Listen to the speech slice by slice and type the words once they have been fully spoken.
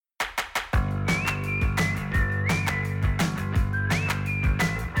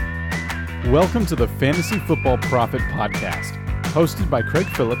Welcome to the Fantasy Football Prophet Podcast, hosted by Craig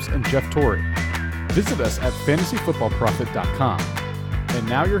Phillips and Jeff Torrey. Visit us at fantasyfootballprophet.com. And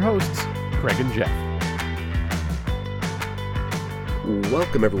now your hosts, Craig and Jeff.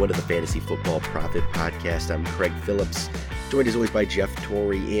 Welcome everyone to the Fantasy Football Prophet Podcast. I'm Craig Phillips, joined as always by Jeff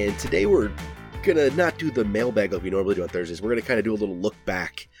Torrey, and today we're going to not do the mailbag like we normally do on Thursdays. We're going to kind of do a little look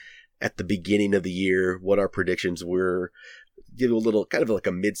back at the beginning of the year, what our predictions were, give you a little kind of like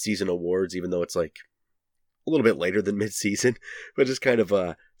a mid-season awards, even though it's like a little bit later than mid-season, but just kind of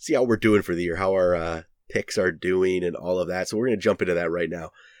see how we're doing for the year, how our picks are doing and all of that. So we're going to jump into that right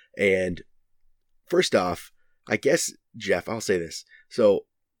now. And first off, I guess, Jeff, I'll say this. So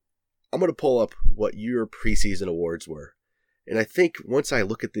I'm going to pull up what your preseason awards were. And I think once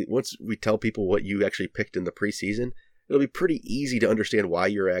we tell people what you actually picked in the preseason, it'll be pretty easy to understand why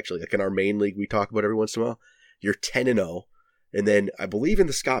you're actually, like in our main league we talk about every once in a while, you're 10-0. And then I believe in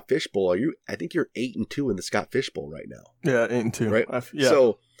the Scott Fish Bowl, I think you're 8-2 in the Scott Fish Bowl right now. Yeah, 8-2. Right? Yeah.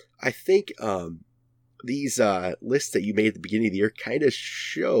 So I think these lists that you made at the beginning of the year kind of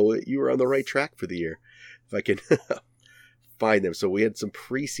show you were on the right track for the year. If I can find them. So we had some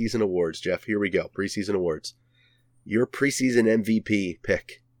preseason awards, Jeff. Here we go. Preseason awards. Your preseason MVP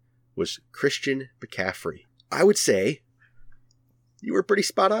pick was Christian McCaffrey. I would say you were pretty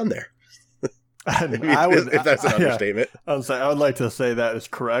spot on there. If that's an understatement. I would like to say that is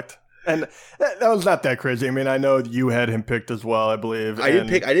correct. And that was not that crazy. I mean, I know you had him picked as well, I believe. I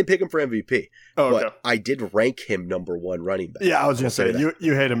didn't pick him for MVP. Oh, okay. But I did rank him number one running back. Yeah, I was going to say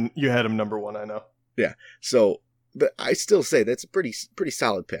you had him number one, I know. Yeah. So, but I still say that's a pretty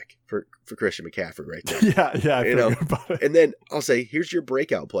solid pick for Christian McCaffrey right there. yeah, I feel good about it. And then I'll say, here's your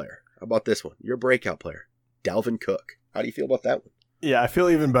breakout player. How about this one? Your breakout player, Dalvin Cook. How do you feel about that one? Yeah, I feel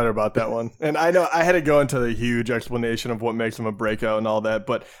even better about that one. And I know I had to go into the huge explanation of what makes him a breakout and all that,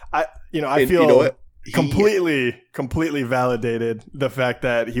 but I feel you know what? completely validated the fact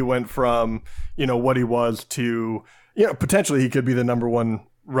that he went from, what he was to, potentially he could be the number one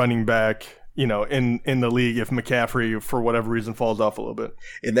running back, in the league if McCaffrey for whatever reason falls off a little bit.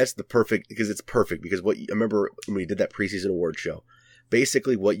 And that's because I remember when we did that preseason award show,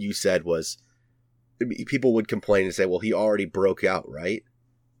 basically what you said was, people would complain and say, well, he already broke out, right?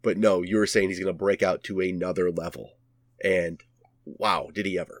 But no, you were saying he's going to break out to another level. And wow, did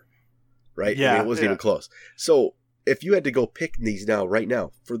he ever? Right? Yeah. I mean, it wasn't even close. So if you had to go pick these right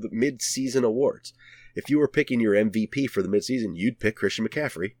now for the mid-season awards, if you were picking your MVP for the mid-season, you'd pick Christian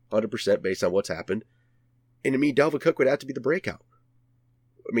McCaffrey 100% based on what's happened. And I mean, Dalvin Cook would have to be the breakout.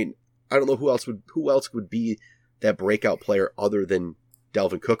 I mean, I don't know who else would be that breakout player other than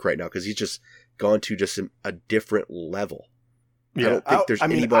Dalvin Cook right now, because he's just gone to just a different level. Yeah, I don't think there's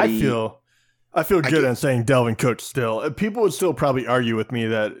anybody. I feel good on saying Dalvin Cook still. People would still probably argue with me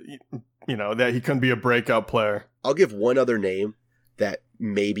that that he couldn't be a breakout player. I'll give one other name that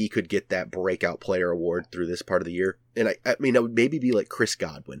maybe could get that breakout player award through this part of the year, and I mean that would maybe be like Chris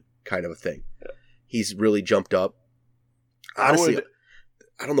Godwin kind of a thing. Yeah. He's really jumped up. Honestly,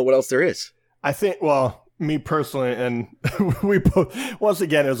 I don't know what else there is. I think, me personally, and we both, once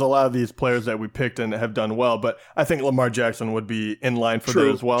again, there's a lot of these players that we picked and have done well, but I think Lamar Jackson would be in line for that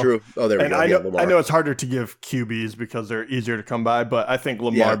as well. True. Oh, there we go. I know it's harder to give QBs because they're easier to come by, but I think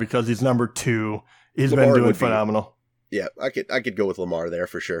Lamar, because he's number 2, he's been doing phenomenal. Yeah, I could go with Lamar there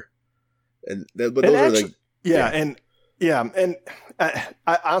for sure. And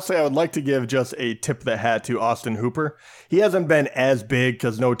I honestly, I would like to give just a tip of the hat to Austin Hooper. He hasn't been as big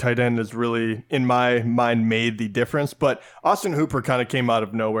because no tight end has really, in my mind, made the difference. But Austin Hooper kind of came out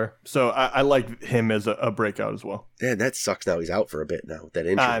of nowhere. So I like him as a breakout as well. Man, that sucks now. He's out for a bit now with that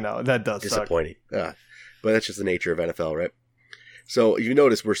injury. I know, that does disappointing. But that's just the nature of NFL, right? So you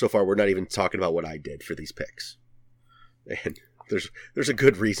notice we're not even talking about what I did for these picks. And there's a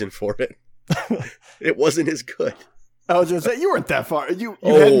good reason for it. It wasn't as good. I was going to say, you weren't that far. You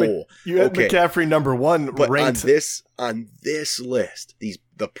had McCaffrey number 1 but ranked. on this list,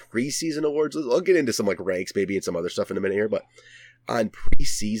 the preseason awards, I'll get into some like ranks maybe and some other stuff in a minute here, but on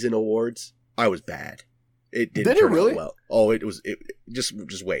preseason awards, I was bad. It didn't turn out well. Oh,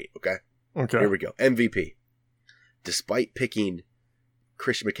 just wait, okay? Okay. Here we go. MVP. Despite picking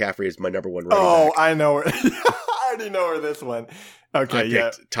Christian McCaffrey as my number 1 running back. I know. I already know where this went. Okay, I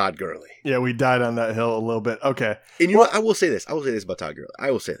picked Todd Gurley. Yeah, we died on that hill a little bit. Okay. And you know what? I will say this about Todd Gurley.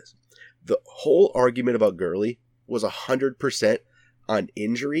 I will say this. The whole argument about Gurley was 100% on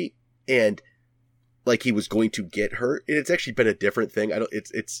injury and like he was going to get hurt. And it's actually been a different thing.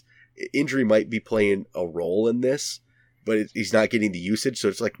 Injury might be playing a role in this, but he's not getting the usage. So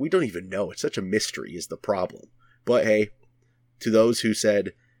it's like, we don't even know. It's such a mystery is the problem. But hey, to those who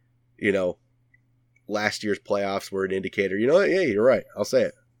said last year's playoffs were an indicator. You know what? Yeah, you're right. I'll say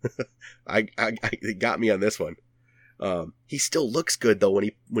it. It got me on this one. He still looks good though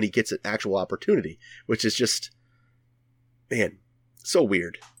when he gets an actual opportunity, which is just, man, so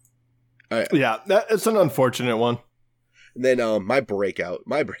weird. It's an unfortunate one. And then my breakout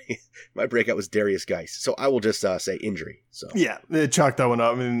was Darius Geis. So I will just say injury. So yeah, they chalked that one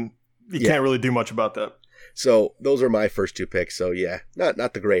up. I mean, you can't really do much about that. So those are my first two picks. So yeah,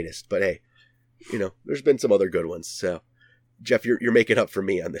 not the greatest, but hey, there's been some other good ones. So Jeff, you're making up for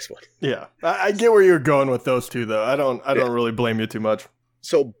me on this one. Yeah, I get where you're going with those two though. I don't really blame you too much.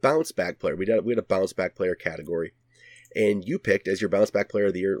 So bounce back player, we had a bounce back player category, and you picked as your bounce back player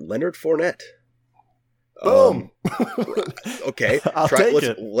of the year Leonard Fournette. Boom. Okay,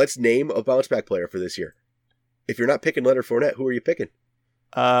 let's name a bounce back player for this year. If you're not picking Leonard Fournette, who are you picking?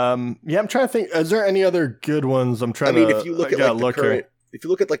 I'm trying to think. Is there any other good ones? If you look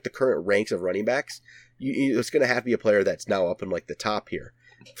at the current ranks of running backs, it's going to have to be a player that's now up in like the top here.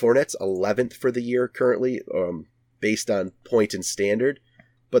 Fournette's 11th for the year currently, based on point and standard,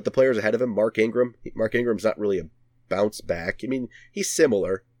 but the players ahead of him, Mark Ingram. Mark Ingram's not really a bounce back. I mean, he's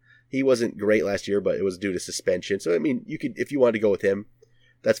similar. He wasn't great last year, but it was due to suspension. So I mean, you could, if you wanted to go with him,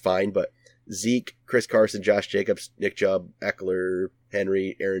 that's fine. But Zeke, Chris Carson, Josh Jacobs, Nick Chubb, Eckler,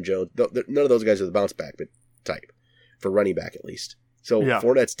 Henry, Aaron Jones, none of those guys are the bounce back type for running back at least. So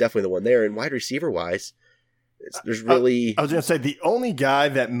Fournette's definitely the one there. And wide receiver wise, there's really... I was going to say the only guy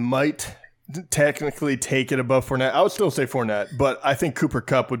that might technically take it above Fournette, I would still say Fournette, but I think Cooper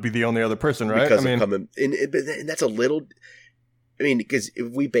Kupp would be the only other person, right? And that's a little... I mean, because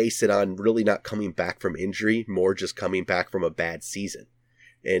if we base it on really not coming back from injury, more just coming back from a bad season.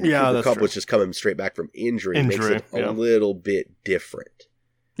 And Cooper Kupp was just coming straight back from injury. It makes it a little bit different.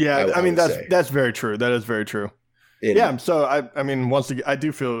 Yeah, I mean, that's very true. That is very true. So I mean, once again, I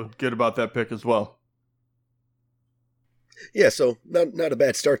do feel good about that pick as well. Yeah, so not a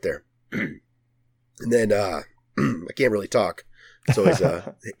bad start there. And then I can't really talk,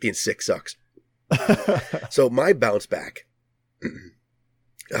 so being sick sucks. So my bounce back.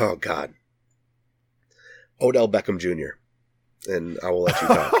 Oh God, Odell Beckham Jr. And I will let you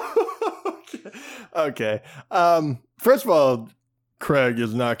talk. Okay. First of all, Craig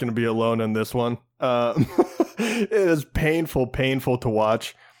is not going to be alone in this one. It is painful to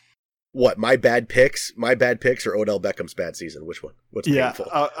watch. What, my bad picks or Odell Beckham's bad season? Which one? What's painful?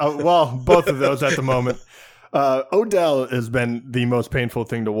 Well, both of those at the moment. Odell has been the most painful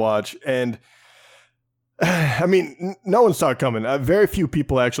thing to watch. And I mean, no one saw it coming. Very few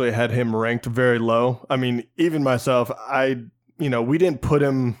people actually had him ranked very low. I mean, even myself, we didn't put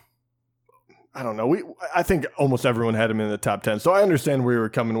him, I don't know. I think almost everyone had him in the top 10. So I understand where you were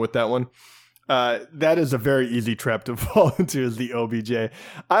coming with that one. That is a very easy trap to fall into, is the OBJ.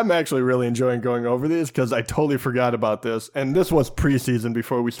 I'm actually really enjoying going over these because I totally forgot about this. And this was preseason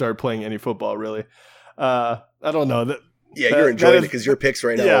before we started playing any football, really. I don't know. You're enjoying it because your picks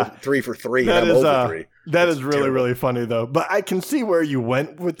right now are 3 for 3 and I'm 0 for 3. That is really, really funny, though. But I can see where you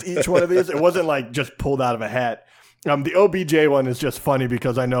went with each one of these. It wasn't like just pulled out of a hat. The OBJ one is just funny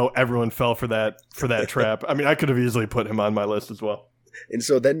because I know everyone fell for that trap. I mean, I could have easily put him on my list as well. And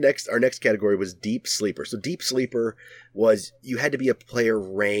so then our next category was deep sleeper. So deep sleeper was you had to be a player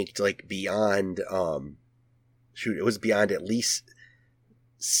ranked like beyond, it was beyond at least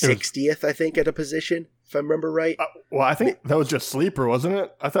 60th, I think, at a position, if I remember right. Well, I think that was just sleeper, wasn't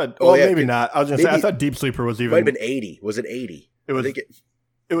it? I thought, maybe not. I was going to say, I thought deep sleeper was even. It might have been 80. Was it 80?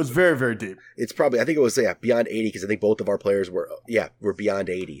 It was very, very deep. It's probably, I think it was beyond 80 because I think both of our players were beyond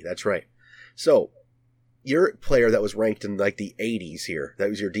 80. That's right. So your player that was ranked in like the 80s here, that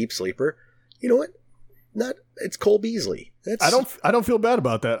was your deep sleeper. You know what? It's Cole Beasley. I don't feel bad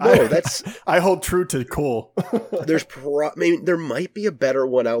about that. No, I hold true to Cole. There might be a better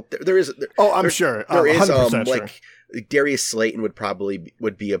one out there. I'm sure. There is 100% sure. Like Darius Slayton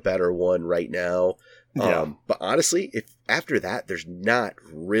would be a better one right now. But honestly, if after that there's not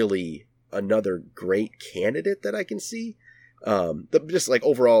really another great candidate that I can see. Just like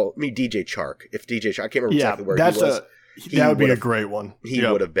overall, I mean DJ Chark. If DJ Chark, I can't remember exactly where he was. That would be a great one. He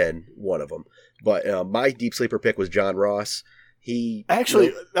would have been one of them. But my deep sleeper pick was John Ross. He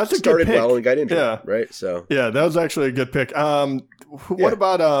actually that's a started good pick. Well and got injured. Right. So that was actually a good pick. What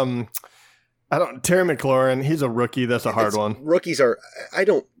about Terry McLaurin? He's a rookie. That's a hard one. Rookies are. I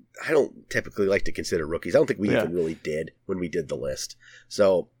don't typically like to consider rookies. I don't think we even really did when we did the list.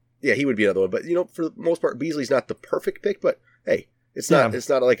 So he would be another one. But for the most part, Beasley's not the perfect pick. But hey, it's not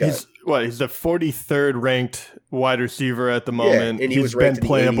like he's the 43rd ranked wide receiver at the moment. And he was ranked in the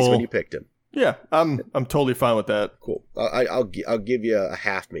 80s when you picked him. Yeah, I'm totally fine with that. Cool. I'll give you a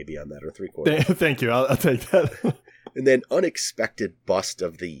half maybe on that, or 3/4. Thank you. I'll take that. And then unexpected bust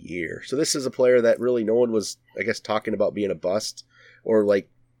of the year. So this is a player that really no one was, I guess, talking about being a bust, or like,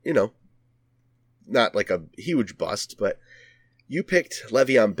 not like a huge bust, but you picked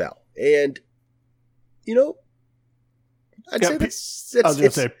Le'Veon Bell. And, I'd say that's I was going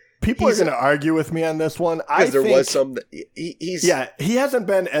to say, people are going to argue with me on this one. Because there was some, he's... Yeah, he hasn't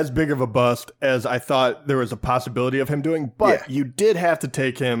been as big of a bust as I thought there was a possibility of him doing, but you did have to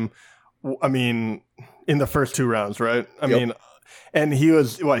take him, in the first 2 rounds, right? And he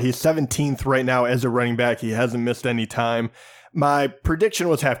was, he's 17th right now as a running back. He hasn't missed any time. My prediction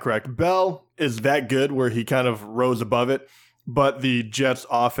was half correct. Bell is that good where he kind of rose above it, but the Jets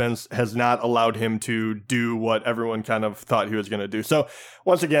offense has not allowed him to do what everyone kind of thought he was going to do. So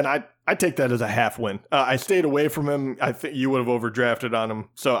once again, I take that as a half win. I stayed away from him. I think you would have overdrafted on him.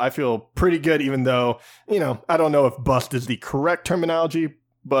 So I feel pretty good, even though, I don't know if bust is the correct terminology,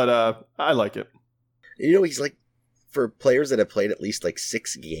 but I like it. He's like, for players that have played at least like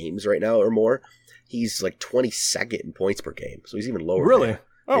 6 games right now or more, he's like 22nd in points per game. So he's even lower. Really?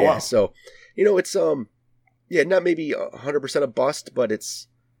 Oh, yeah, wow. So, it's, not maybe 100% a bust, but it's,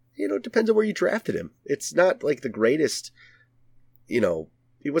 it depends on where you drafted him. It's not like the greatest, he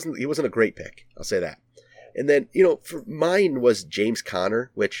wasn't a great pick. I'll say that. And then, for mine was James Conner,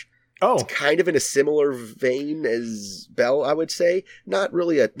 which it's kind of in a similar vein as Bell, I would say. Not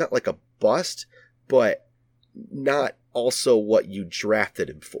really not like a bust, but not also what you drafted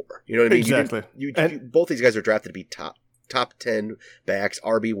him for. You know what I mean? Exactly. You both these guys are drafted to be top 10 backs,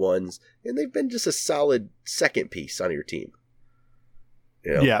 RB1s, and they've been just a solid second piece on your team.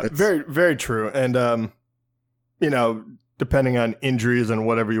 Very, very true. And, depending on injuries and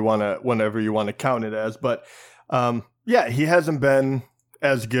whenever you want to count it as. But, he hasn't been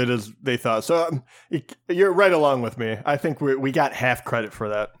as good as they thought. So you're right along with me. I think we got half credit for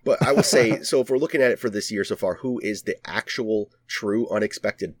that. But I will say, so if we're looking at it for this year so far, who is the actual true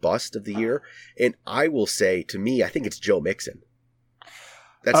unexpected bust of the year? And I will say, to me, I think it's Joe Mixon.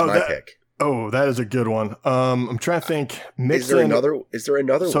 That's my pick. Oh, that is a good one. I'm trying to think. Mixon, is there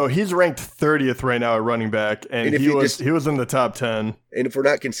another one? So he's ranked 30th right now at running back, and he was in the top 10. And if we're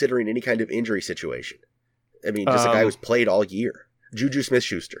not considering any kind of injury situation, just a guy who's played all year. Juju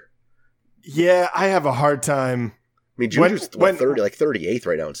Smith-Schuster. Yeah, I have a hard time. Juju's 38th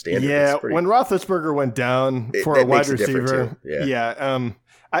right now in standard. Yeah, when Roethlisberger went down for a wide receiver,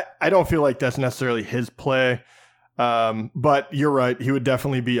 I don't feel like that's necessarily his play. But you're right, he would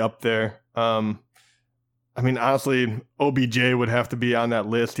definitely be up there. Honestly, OBJ would have to be on that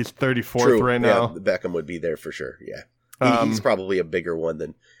list. He's 34th right now. Yeah, Beckham would be there for sure. Yeah, he's probably a bigger one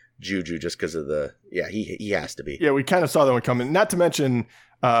than Juju just because of he has to be. Yeah, we kind of saw that one coming. Not to mention,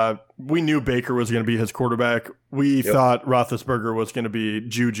 we knew Baker was going to be his quarterback. We thought Roethlisberger was going to be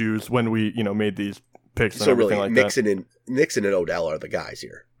Juju's when we, made these picks and everything like that. Nixon and Odell are the guys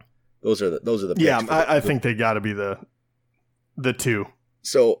here. Those are the picks. Yeah, I think they got to be the two.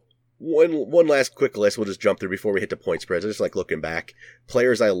 So one last quick list we'll just jump through before we hit the point spreads. I just like looking back.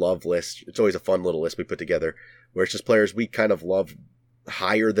 Players I love list. It's always a fun little list we put together where it's just players we kind of love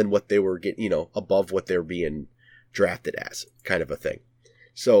higher than what they were getting, above what they're being drafted as, kind of a thing.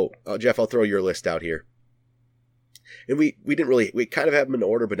 So, Jeff, I'll throw your list out here. And we kind of have them in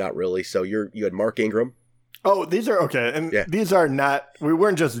order, but not really. So you had Mark Ingram. Oh, these are okay. And these are not, we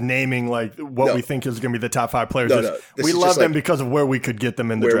weren't just naming like what we think is going to be the top 5 players. No. We love them because of where we could get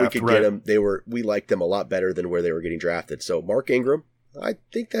them in the draft. Where we could get them, we liked them a lot better than where they were getting drafted. So Mark Ingram, I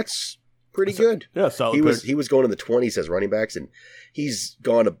think that's pretty good. Yeah, solid. He was going in the 20s as running backs, and he's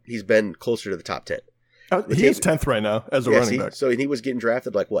been closer to the top 10. He's 10th right now as a running back. So he was getting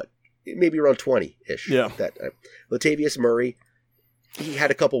drafted like what? Maybe around 20-ish. Yeah. Latavius Murray, he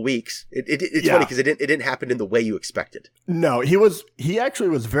had a couple weeks. It's funny because it didn't happen in the way you expected. No, he actually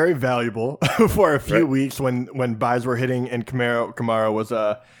was very valuable for a few weeks when buys were hitting and Kamara was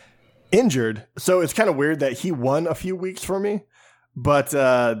injured. So it's kind of weird that he won a few weeks for me. But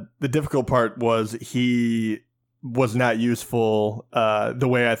the difficult part was he was not useful the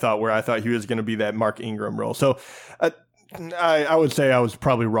way I thought, where I thought he was going to be that Mark Ingram role. So I would say I was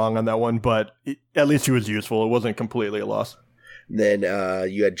probably wrong on that one, but at least he was useful. It wasn't completely a loss. Then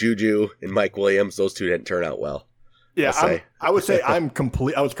you had Juju and Mike Williams. Those two didn't turn out well. Yeah, I would say I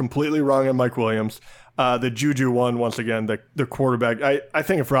was completely wrong on Mike Williams. The Juju one, once again, the quarterback. I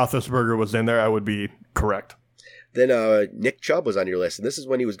think if Roethlisberger was in there, I would be correct. Then Nick Chubb was on your list, and this is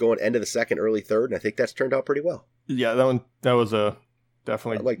when he was going end of the second, early third, and I think that's turned out pretty well. Yeah, that was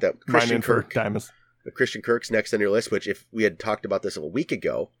definitely. I like that. Christian Kirk. Diamonds. Christian Kirk's next on your list, which if we had talked about this a week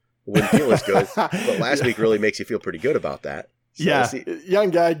ago, wouldn't feel as good. But last week really makes you feel pretty good about that. So yeah, young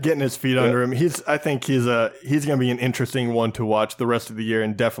guy getting his feet under him. I think he's going to be an interesting one to watch the rest of the year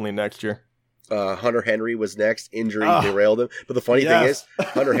and definitely next year. Hunter Henry was next. Injury derailed him. But the funny thing is,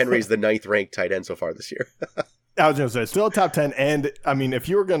 Hunter Henry's the 9th ranked tight end so far this year. I was going to say, still a top 10. And, I mean, if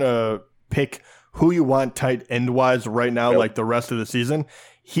you were going to pick who you want tight end-wise right now, like the rest of the season,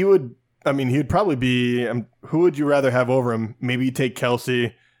 he'd probably be who would you rather have over him? Maybe you take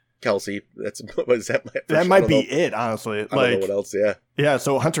Kelsey. That might be it, honestly. I don't know what else, Yeah,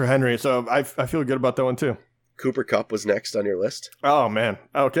 so Hunter Henry. So I feel good about that one, too. Cooper Kupp was next on your list. Oh, man.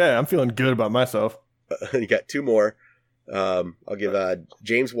 Okay, I'm feeling good about myself. You got 2 more. I'll give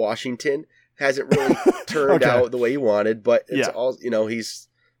James Washington. Hasn't really turned out the way he wanted, but it's all,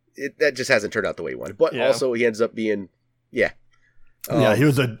 that just hasn't turned out the way he wanted. But also he ends up being, he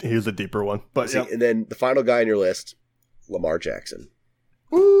was a deeper one. But and then the final guy on your list, Lamar Jackson.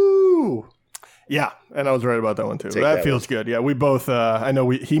 Ooh. Yeah, and I was right about that one too. That feels good. Yeah, we both, I know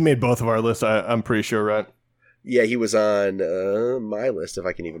he made both of our lists, I'm pretty sure, right? Yeah, he was on my list, if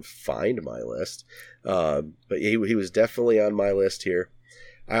I can even find my list. But he was definitely on my list here.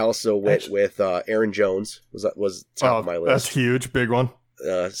 I also went with Aaron Jones was top of my list. That's huge, big one.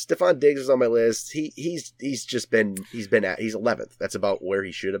 Stephon Diggs was on my list. He's 11th. That's about where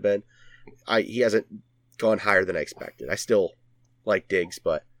he should have been. He hasn't gone higher than I expected. I still like Diggs,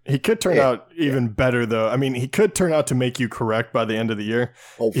 but he could turn out even better, though. I mean, he could turn out to make you correct by the end of the year.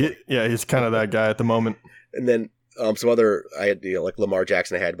 Hopefully. He's kind of that guy at the moment. And then some other, I had like Lamar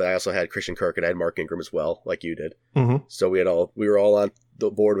Jackson I had, but I also had Christian Kirk and I had Mark Ingram as well, like you did. Mm-hmm. So we were all on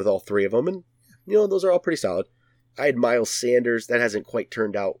the board with all 3 of them, and those are all pretty solid. I had Miles Sanders. That hasn't quite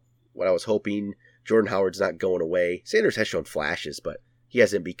turned out what I was hoping. Jordan Howard's not going away. Sanders has shown flashes, but he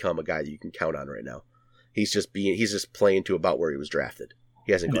hasn't become a guy that you can count on right now. He's just playing to about where he was drafted.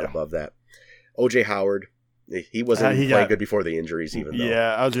 He hasn't gone above that. OJ Howard, he wasn't playing good before the injuries, even though.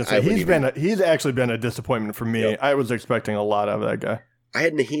 Yeah, I was just saying he's actually been a disappointment for me. Yep. I was expecting a lot out of that guy. I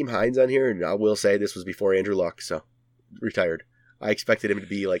had Nyheim Hines on here, and I will say this was before Andrew Luck, so retired. I expected him to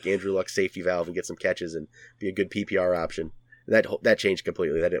be like Andrew Luck's safety valve and get some catches and be a good PPR option. That changed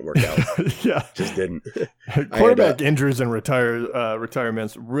completely. That didn't work out. Just didn't. Quarterback injuries and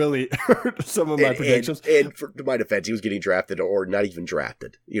retirements really hurt some of my predictions. And to my defense, he was getting drafted or not even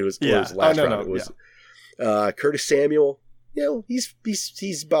drafted. It was last round. It was Curtis Samuel.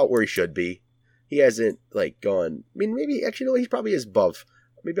 He's about where he should be. He hasn't gone. I mean, maybe he probably is above.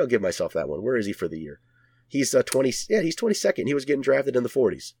 Maybe I'll give myself that one. Where is he for the year? He's 20. Yeah, he's 22nd. He was getting drafted in the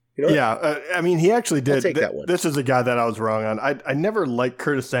 40s. I mean, he actually did. I'll take that one. This is a guy that I was wrong on. I never liked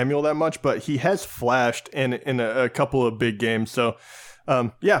Curtis Samuel that much, but he has flashed in a couple of big games. So,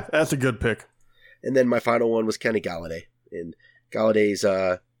 that's a good pick. And then my final one was Kenny Golladay. And Galladay's,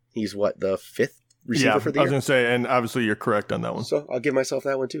 he's the 5th receiver for the year? I was going to say, and obviously you're correct on that one. So I'll give myself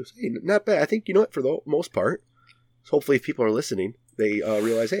that one too. So, hey, not bad. I think, for the most part, hopefully if people are listening, they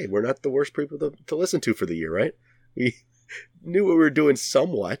realize, hey, we're not the worst people to listen to for the year, right? We knew what we were doing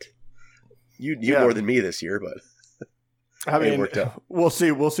somewhat. You knew more than me this year, but it worked out. We'll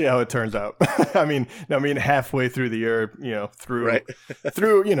see how it turns out. I mean, halfway through the year, through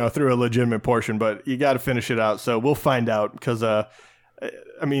a legitimate portion, but you got to finish it out. So we'll find out because,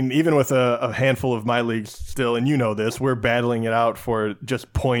 even with a handful of my leagues still, and this, we're battling it out for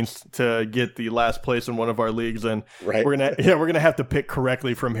just points to get the last place in one of our leagues, and we're gonna have to pick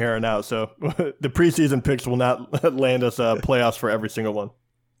correctly from here on out. So the preseason picks will not land us playoffs for every single one.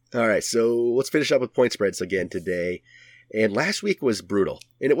 All right, so let's finish up with point spreads again today. And last week was brutal,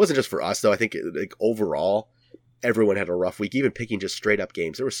 and it wasn't just for us though. I think overall, everyone had a rough week. Even picking just straight up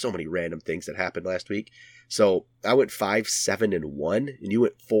games, there were so many random things that happened last week. So I went 5-7-1, and you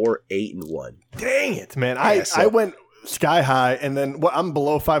went 4-8-1. Dang it, man! I went sky high, and then I'm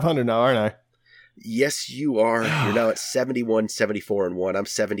below 500 now, aren't I? Yes, you are. You're now at 71-74-1. I'm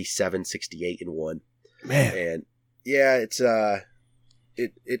 77-68-1. Man, and it's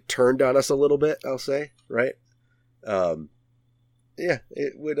it turned on us a little bit. I'll say, right?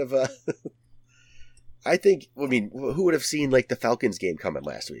 It would have. I think. Who would have seen the Falcons game coming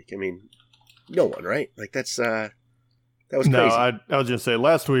last week? No one, right? That was crazy. No, I was just say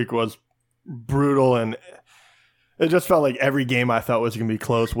last week was brutal, and it just felt like every game I thought was going to be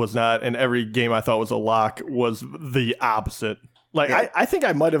close was not, and every game I thought was a lock was the opposite. I think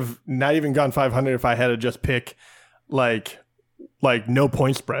I might have not even gone 500 if I had to just pick no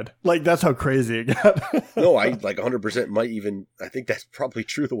point spread. That's how crazy it got. No, I 100% might even. I think that's probably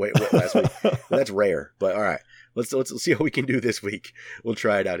true the way it went last week. That's rare, but all right. Let's see how we can do this week. We'll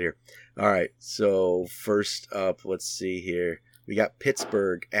try it out here. All right. So first up, let's see here. We got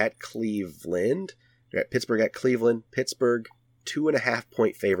Pittsburgh at Cleveland. We got Pittsburgh at Cleveland. Pittsburgh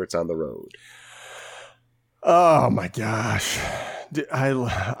 2.5-point favorites on the road. Oh my gosh.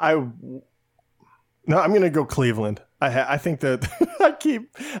 No, I'm going to go Cleveland. I think that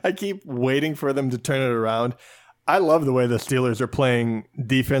I keep waiting for them to turn it around. I love the way the Steelers are playing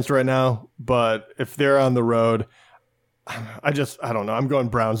defense right now, but if they're on the road, I don't know. I'm going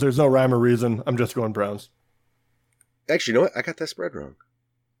Browns. There's no rhyme or reason. I'm just going Browns. Actually, you know what? I got that spread wrong.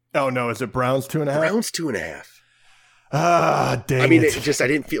 Oh no, is it Browns 2.5? Browns 2.5. Ah, dang. I mean, it. I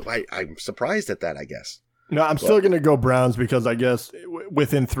didn't feel. I'm surprised at that, I guess. No, I'm still going to go Browns because I guess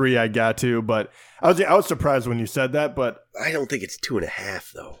within 3 I got to, but I was surprised when you said that, but I don't think it's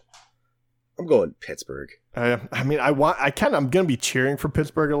 2.5 though. I'm going Pittsburgh. I mean, I'm going to be cheering for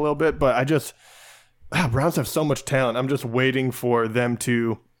Pittsburgh a little bit, but Browns have so much talent. I'm just waiting for them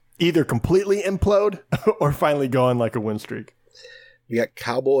to either completely implode or finally go on like a win streak. We got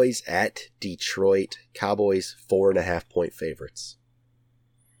Cowboys at Detroit. Cowboys 4.5-point favorites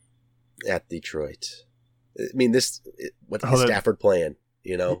at Detroit. I mean, what's Stafford playing?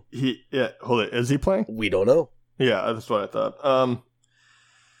 You know, hold it. Is he playing? We don't know. Yeah, that's what I thought.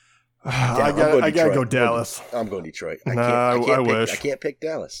 I gotta go Dallas. I'm going Detroit. I wish. I can't pick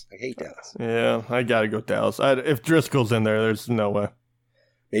Dallas. I hate Dallas. Yeah, I gotta go Dallas. If Driscoll's in there, there's no way.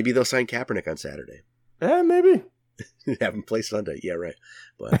 Maybe they'll sign Kaepernick on Saturday. Yeah, maybe. Have him play Sunday. Yeah, right.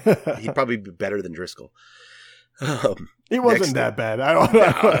 But he'd probably be better than Driscoll. He wasn't that bad. I don't know.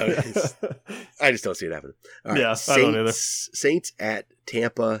 I just don't see it happening. All right. Yeah, I don't either. Saints at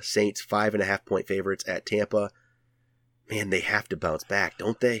Tampa. Saints 5.5-point favorites at Tampa. Man, they have to bounce back,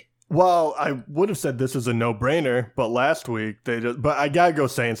 don't they? Well, I would have said this is a no-brainer, but last week but I gotta go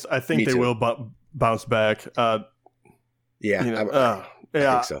Saints. I think they will bounce back. Yeah, yeah. I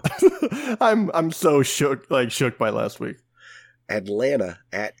think so. I'm so shook by last week. Atlanta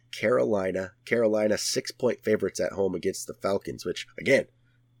at Carolina. Carolina 6-point favorites at home against the Falcons, which, again,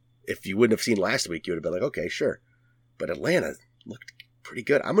 if you wouldn't have seen last week, you would have been like, okay, sure. But Atlanta looked pretty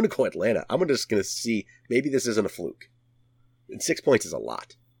good. I'm going to go Atlanta. I'm just going to see, maybe this isn't a fluke. And 6 points is a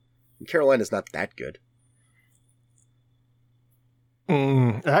lot. And Carolina's not that good.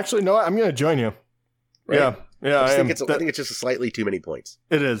 Actually, no, I'm going to join you. Right? Yeah, I think it's just slightly too many points.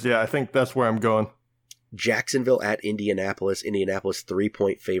 It is, yeah. I think that's where I'm going. Jacksonville at Indianapolis. Indianapolis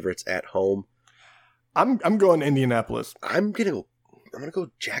 3-point favorites at home. I'm going Indianapolis. I'm gonna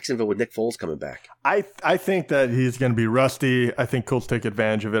go Jacksonville with Nick Foles coming back. I think that he's gonna be rusty. I think Colts take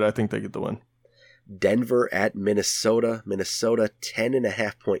advantage of it. I think they get the win. Denver at Minnesota. Minnesota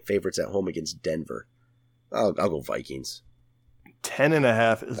 10.5-point favorites at home against Denver. I'll go Vikings.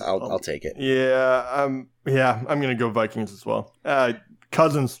 10.5 is. I'll take it. Yeah, I'm gonna go Vikings as well.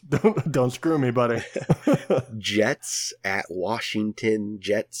 Cousins, don't screw me, buddy. Jets at Washington.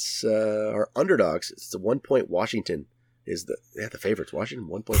 Jets are underdogs. It's a 1-point. Washington is the favorites. Washington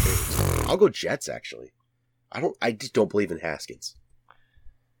 1-point favorites. I'll go Jets actually. I just don't believe in Haskins.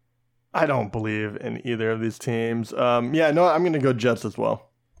 I don't believe in either of these teams. I'm going to go Jets as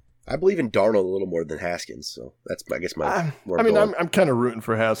well. I believe in Darnold a little more than Haskins, so that's I guess my. I'm kind of rooting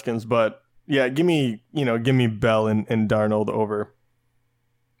for Haskins, but yeah, give me Bell and Darnold over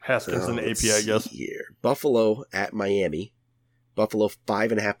Haskins and AP, I guess. Here. Buffalo at Miami. Buffalo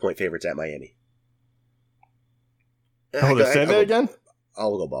 5.5-point favorites at Miami. Say that again?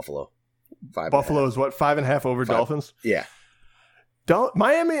 I'll go Buffalo. Buffalo is what, 5.5 over Dolphins? Yeah.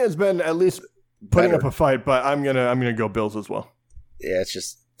 Miami has been at least putting up a fight, but I'm gonna go Bills as well. Yeah, it's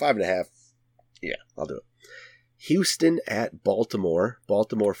just 5.5. Yeah, I'll do it. Houston at Baltimore.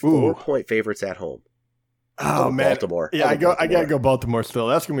 Baltimore 4-point favorites at home. Oh man, Baltimore. Yeah, I gotta go Baltimore still.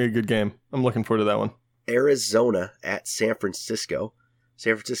 That's gonna be a good game. I'm looking forward to that one. Arizona at San Francisco.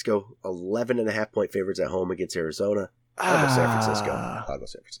 San Francisco 11.5-point favorites at home against Arizona. I'll go San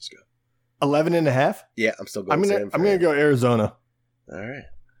Francisco. 11.5? Yeah, I'm still going. I'm gonna go Arizona. All right.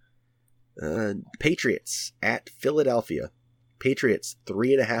 Patriots at Philadelphia. Patriots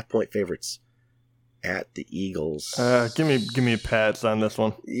 3.5-point favorites at the Eagles. Give me Pats on this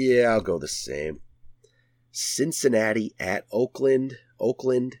one. Yeah, I'll go the same. Cincinnati at Oakland.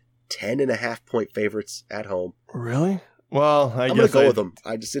 Oakland 10.5-point favorites at home. Really? Well, I'm gonna go with them.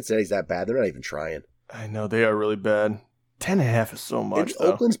 Cincinnati's that bad. They're not even trying. I know they are really bad. 10.5 is so much.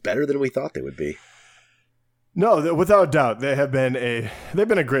 Oakland's better than we thought they would be. No, without a doubt, they've been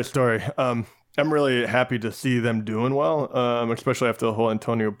a great story. I'm really happy to see them doing well, especially after the whole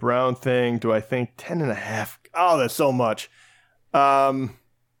Antonio Brown thing. Do I think 10.5? Oh, that's so much. Yeah,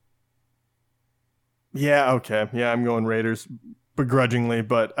 okay. Yeah, I'm going Raiders begrudgingly,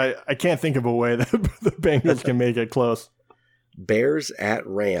 but I can't think of a way that the Bengals can make it close. Bears at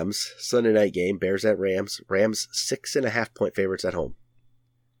Rams, Sunday night game. Bears at Rams. Rams 6.5-point favorites at home.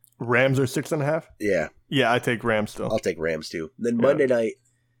 Rams are 6.5? Yeah. Yeah, I take Rams still. I'll take Rams too. Then Monday night,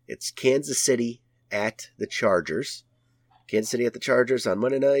 it's Kansas City at the Chargers. Kansas City at the Chargers on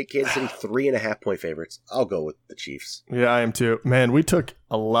Monday night. Kansas City 3.5-point favorites. I'll go with the Chiefs. Yeah, I am too. Man, we took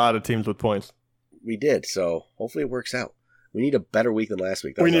a lot of teams with points. We did, so hopefully it works out. We need a better week than last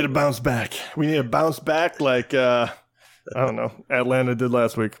week. We need to bounce back. We need to bounce back like, I don't know, Atlanta did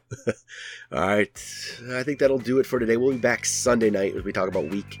last week. All right. I think that'll do it for today. We'll be back Sunday night as we talk about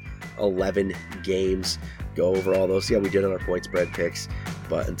Week 11 games. Go over all those, see how we did on our point spread picks.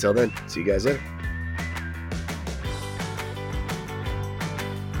 But until then, see you guys later.